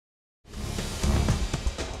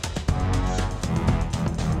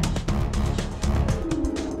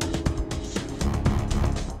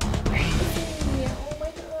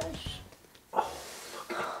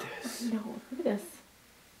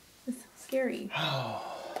scary.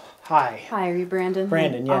 Hi. Hi, are you Brandon?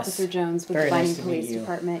 Brandon, yes. Officer Jones with Very the nice Vining to meet Police you.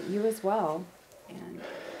 Department. You as well. And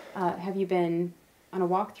have you been on a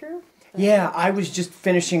walkthrough? Yeah, I was just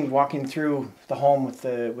finishing walking through the home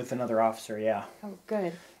with another officer, yeah. Oh,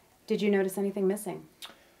 good. Did you notice anything missing?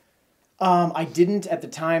 I didn't at the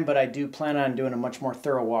time, but I do plan on doing a much more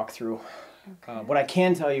thorough walkthrough. Okay. What I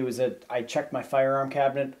can tell you is that I checked my firearm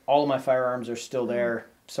cabinet. All of my firearms are still there.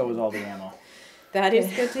 So is all the ammo. That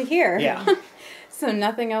is good to hear. Yeah. So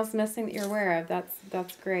nothing else missing that you're aware of.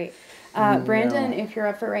 That's great. Brandon, No. if you're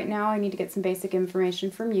up for it right now, I need to get some basic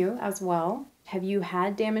information from you as well. Have you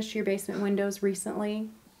had damage to your basement windows recently?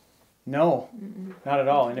 No, not at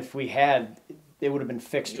all. And if we had, it would have been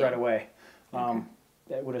fixed right away. Okay.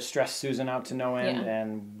 That would have stressed Susan out to no end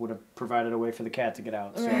and would have provided a way for the cat to get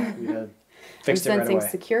out. So we'd have fixed it I'm right sensing away.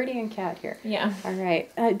 security and cat here. Yeah. All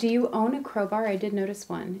right. Do you own a crowbar? I did notice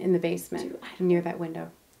one in the basement near that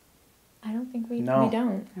window. I don't think we No.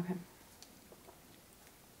 don't. Okay.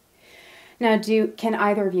 Now, can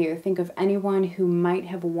either of you think of anyone who might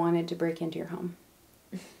have wanted to break into your home?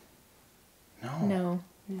 No.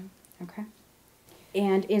 No. Okay.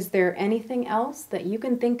 And is there anything else that you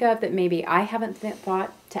can think of that maybe I haven't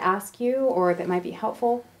thought to ask you or that might be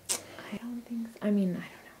helpful? I don't think so. I mean,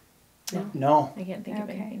 I don't know. No. I can't think of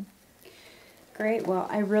Okay. anything. Great. Well,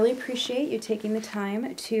 I really appreciate you taking the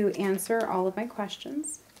time to answer all of my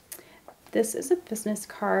questions. This is a business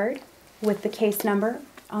card with the case number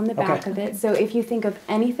on the back Okay. of it. So if you think of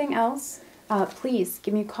anything else, please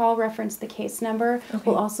give me a call, reference the case number. Okay.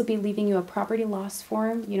 We'll also be leaving you a property loss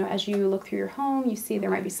form. You know, as you look through your home, you see there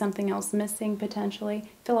might be something else missing potentially.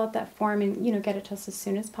 Fill out that form and, get it to us as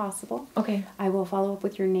soon as possible. Okay. I will follow up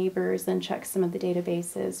with your neighbors and check some of the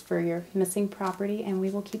databases for your missing property, and we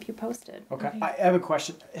will keep you posted. Okay. Okay. I have a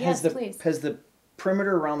question. Yes, please. Has the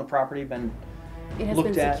perimeter around the property been It has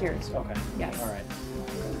looked been at? secured. Okay. Yes. All right.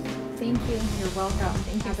 Thank you. You're welcome.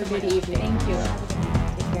 Thank you Have so a good much. evening. Thank you.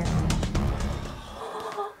 Take care.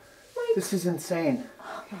 This is insane.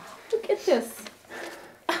 Look at this.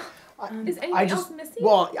 Is anything I else just missing?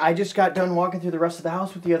 well, I just got done walking through the rest of the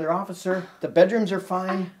house with the other officer. The bedrooms are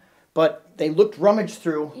fine, but they looked rummaged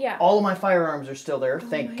through. Yeah. All of my firearms are still there,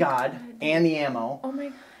 thank my God, God. and the ammo. Oh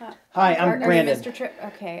my God. Hi, Are I'm you Brandon. Mr.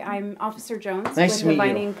 Okay, I'm Officer Jones Nice with to the meet you.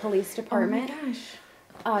 Vining Police Department. Oh my gosh.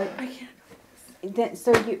 Uh, I can't.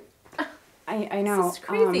 so you, I know. This is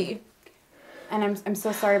crazy. And I'm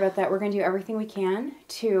so sorry about that. We're going to do everything we can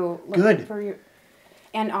to look Good. for you.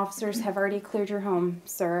 And officers have already cleared your home,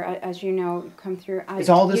 sir. As you know, come through. Has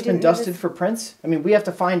all this you been didn't notice- dusted for prints? I mean, we have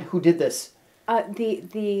to find who did this.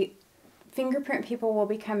 The fingerprint people will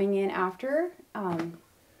be coming in after.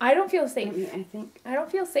 I don't feel safe. I think. I don't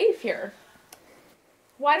feel safe here.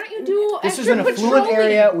 Why don't you do This is extra an affluent patrolling?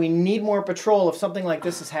 area. We need more patrol if something like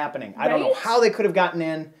this is happening. I don't know Right? how they could have gotten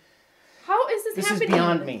in. How is this This happening? is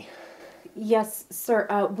beyond me. Yes, sir.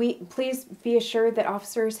 Please be assured that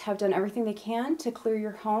officers have done everything they can to clear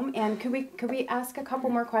your home. And could we ask a couple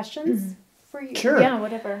more questions for you? Sure. Yeah,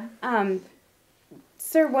 whatever.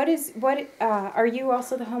 Sir, are you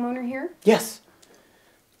also the homeowner here? Yes.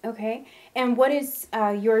 Okay. And what is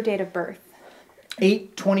your date of birth?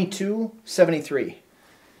 8/22/73.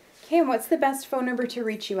 Okay. And what's the best phone number to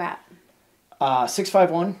reach you at?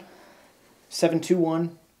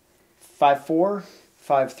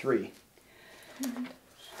 651-721-5453.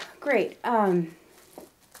 Great. Now,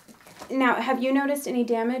 have you noticed any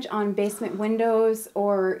damage on basement windows,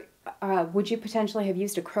 or would you potentially have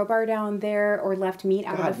used a crowbar down there or left meat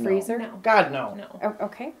out of God, the no. freezer? No. God, no. No. Oh,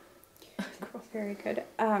 okay. Very good.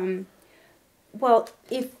 Well,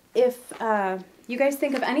 if you guys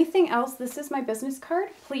think of anything else, this is my business card.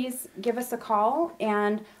 Please give us a call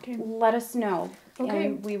and Okay. let us know. Okay.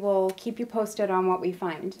 And we will keep you posted on what we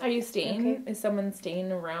find. Are you staying? Okay. Is someone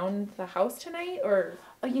staying around the house tonight, or?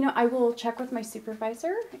 I will check with my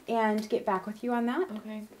supervisor and get back with you on that.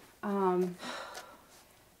 Okay.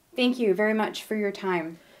 Thank you very much for your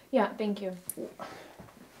time. Yeah. Thank you.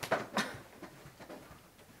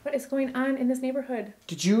 What is going on in this neighborhood?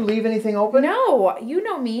 Did you leave anything open? No, you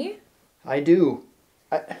know me. I do.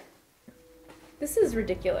 This is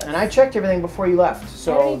ridiculous. And I checked everything before you left.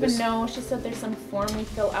 So I don't even this, know. She said there's some form we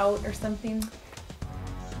fill out or something.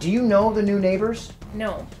 Do you know the new neighbors?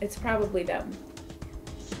 No, it's probably them.